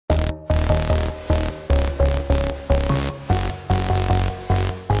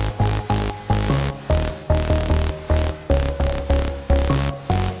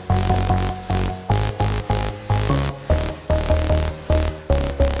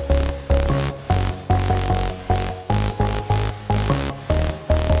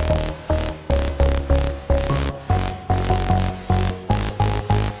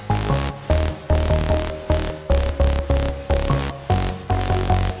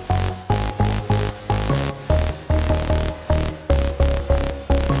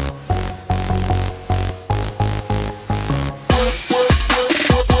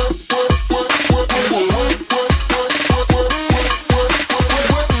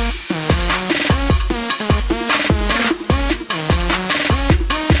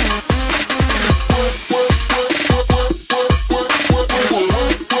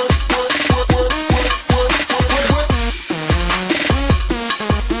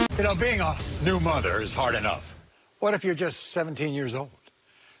You know, being a new mother is hard enough. What if you're just 17 years old?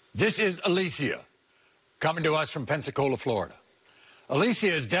 This is Alicia, coming to us from Pensacola, Florida.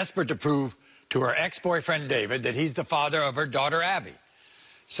 Alicia is desperate to prove to her ex-boyfriend David that he's the father of her daughter Abby.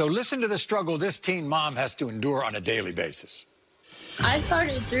 So listen to the struggle this teen mom has to endure on a daily basis. I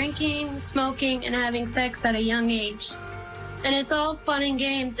started drinking, smoking, and having sex at a young age. And it's all fun and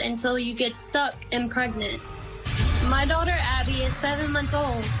games until you get stuck and pregnant. My daughter Abby is 7 months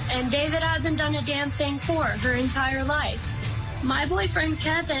old, and David hasn't done a damn thing for her entire life. My boyfriend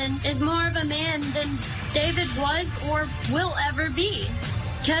Kevin is more of a man than David was or will ever be.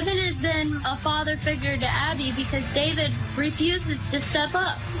 Kevin has been a father figure to Abby because David refuses to step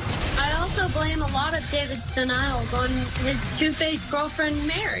up. I also blame a lot of David's denials on his two-faced girlfriend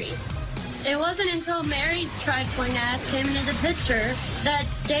Maury. It wasn't until Mary's trifling ass came into the picture that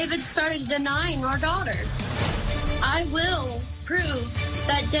David started denying our daughter. I will prove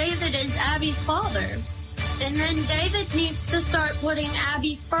that David is Abby's father. And then David needs to start putting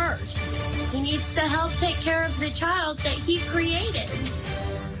Abby first. He needs to help take care of the child that he created.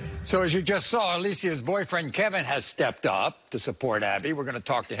 So as you just saw, Alicia's boyfriend Kevin has stepped up to support Abby. We're going to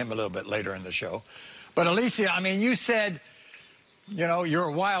talk to him a little bit later in the show. But Alicia, I mean, you said, you know, you're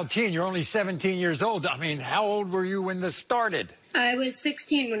a wild teen. You're only 17 years old. I mean, how old were you when this started? I was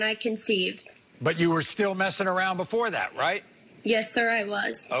 16 when I conceived. But you were still messing around before that, right? Yes, sir, I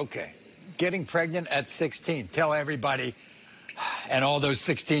was. Okay. Getting pregnant at 16. Tell everybody and all those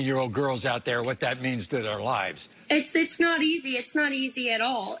 16-year-old girls out there what that means to their lives. It's not easy. It's not easy at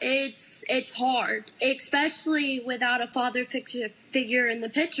all. It's hard, especially without a father figure in the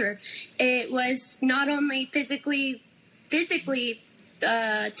picture. It was not only physically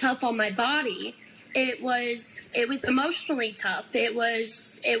tough on my body. It was emotionally tough. It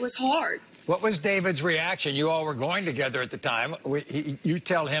was hard. What was David's reaction? You all were going together at the time. You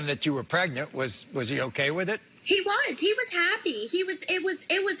tell him that you were pregnant. Was he okay with it? He was happy.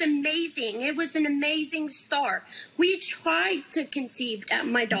 It was amazing. It was an amazing start. We tried to conceive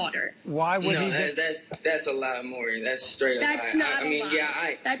my daughter. Why would he? That's a lie, Maury. That's straight up. That's not a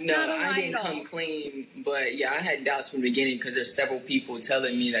lie. I didn't come clean, but yeah, I had doubts from the beginning because there's several people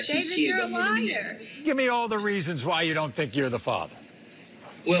telling me that she cheated on me. David, you're a liar. Give me all the reasons why you don't think you're the father.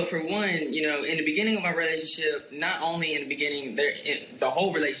 Well, for one, you know, in the beginning of my relationship, not only in the beginning, the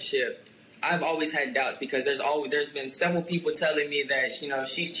whole relationship, I've always had doubts because there's been several people telling me that, you know,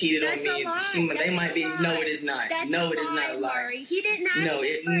 she's cheated on me. They might be. No, it is not. No, it is not a lie. He didn't ask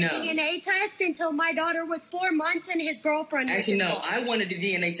me for a DNA test until my daughter was 4 months and his girlfriend was Actually, no. involved. I wanted the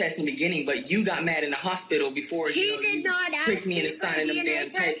DNA test in the beginning, but you got mad in the hospital before He did not tricked ask me into for a signing them damn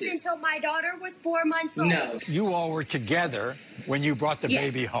DNA test tickets. until my daughter was 4 months old. No. You all were together when you brought the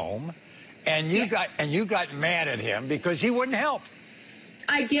baby home, and you got mad at him because he wouldn't help.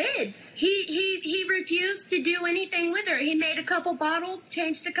 I did. He refused to do anything with her. He made a couple bottles,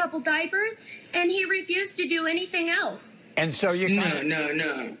 changed a couple diapers, and he refused to do anything else. And so you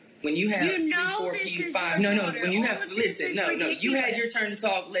No. When you have You 3, know 4, this P, is 5. your No. daughter. When you All have of this listen, is no. You ridiculous. had your turn to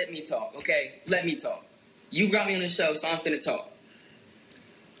talk. Let me talk. Okay, let me talk. You got me on the show, so I'm finna talk.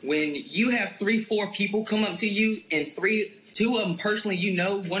 When you have 3, 4 people come up to you, and 2 of them personally, you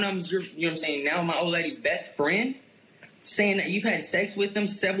know, one of them's your, you know what I'm saying, now my old lady's best friend, saying that you've had sex with them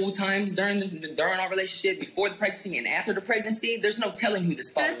several times during our relationship, before the pregnancy and after the pregnancy, there's no telling who this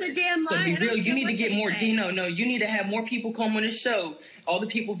father is. That's a damn lie. So to be real, you need to get more. No, You need to have more people come on the show. All the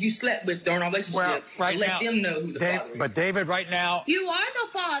people you slept with during our relationship, and let them know who the father is. But David, right now, You are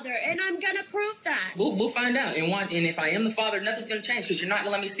the father, and I'm gonna prove that. We'll find out. And if I am the father, nothing's gonna change because you're not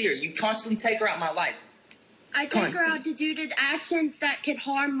gonna let me see her. You constantly take her out of my life. I take her out to do the actions that could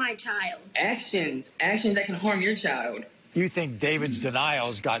harm my child. Actions that can harm your child. you think David's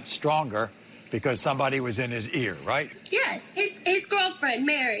denials got stronger because somebody was in his ear, right? Yes, his girlfriend,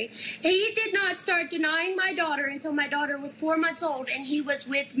 Maury. He did not start denying my daughter until my daughter was 4 months old, and he was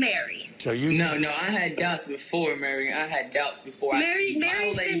with Maury. So you... No, I had doubts before, Maury. I had doubts before. Mary's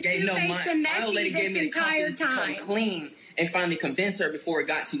been two-faced and messy this entire time. To come clean and finally convince her before it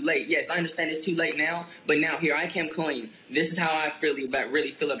got too late. Yes, I understand it's too late now, but now here I came clean. This is how I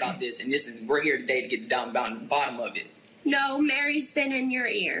really feel about this, and we're here today to get down the bottom of it. No, Mary's been in your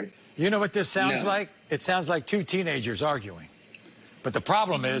ear. You know what this sounds like? It sounds like two teenagers arguing. But the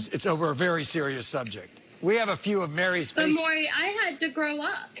problem is, it's over a very serious subject. We have a few of Mary's... But Maury, I had to grow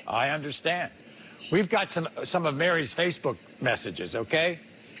up. I understand. We've got some of Mary's Facebook messages, okay?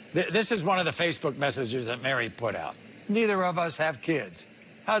 This is one of the Facebook messages that Mary put out. Neither of us have kids.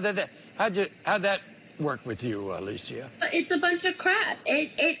 How'd that work with you, Alicia? It's a bunch of crap.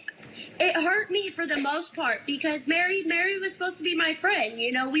 It hurt me for the most part because Mary was supposed to be my friend.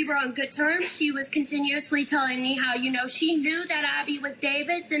 You know, we were on good terms. She was continuously telling me how, you know, she knew that Abby was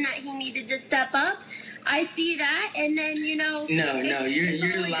David's and that he needed to step up. I see that, and then, you know... No,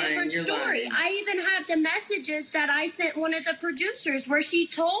 you're lying. You're story. lying. I even have the messages that I sent one of the producers where she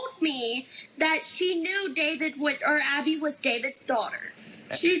told me that she knew Abby was David's daughter.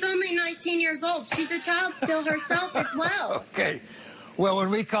 She's only 19 years old. She's a child still herself as well. Okay. Well,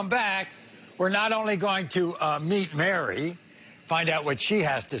 when we come back, we're not only going to meet Mary, find out what she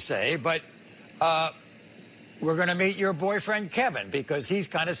has to say, but we're going to meet your boyfriend, Kevin, because he's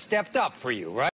kind of stepped up for you, right?